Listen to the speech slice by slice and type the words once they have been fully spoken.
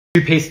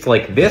Toothpastes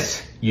like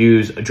this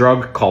use a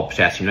drug called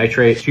potassium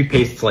nitrate.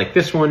 Toothpastes like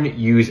this one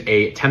use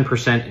a 10%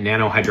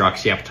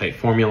 nanohydroxyapatite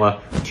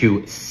formula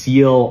to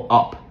seal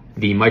up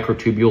the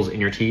microtubules in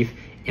your teeth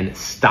and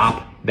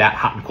stop that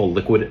hot and cold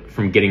liquid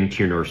from getting to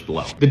your nerves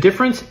below. The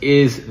difference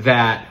is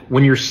that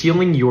when you're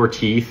sealing your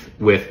teeth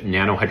with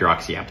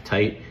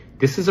nanohydroxyapatite,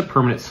 this is a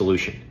permanent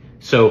solution.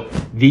 So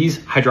these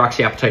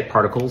hydroxyapatite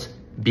particles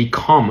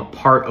become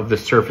part of the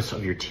surface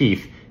of your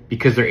teeth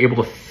because they're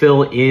able to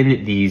fill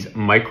in these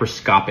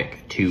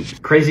microscopic tubes.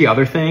 Crazy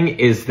other thing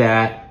is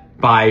that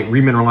by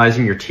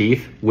remineralizing your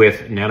teeth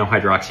with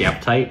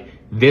nanohydroxyapatite,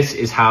 this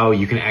is how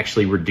you can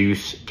actually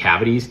reduce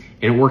cavities,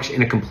 and it works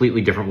in a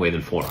completely different way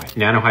than fluoride.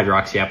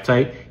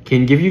 Nanohydroxyapatite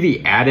can give you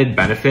the added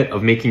benefit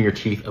of making your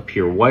teeth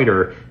appear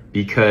whiter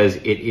because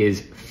it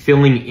is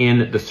filling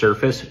in the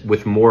surface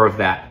with more of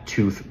that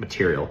tooth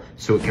material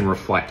so it can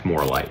reflect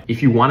more light.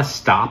 If you want to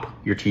stop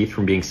your teeth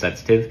from being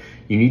sensitive,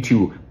 you need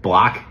to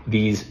block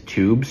these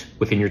tubes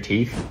within your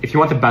teeth. If you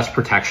want the best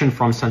protection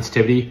from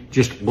sensitivity,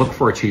 just look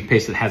for a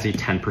toothpaste that has a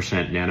 10%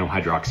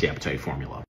 nanohydroxyapatite formula.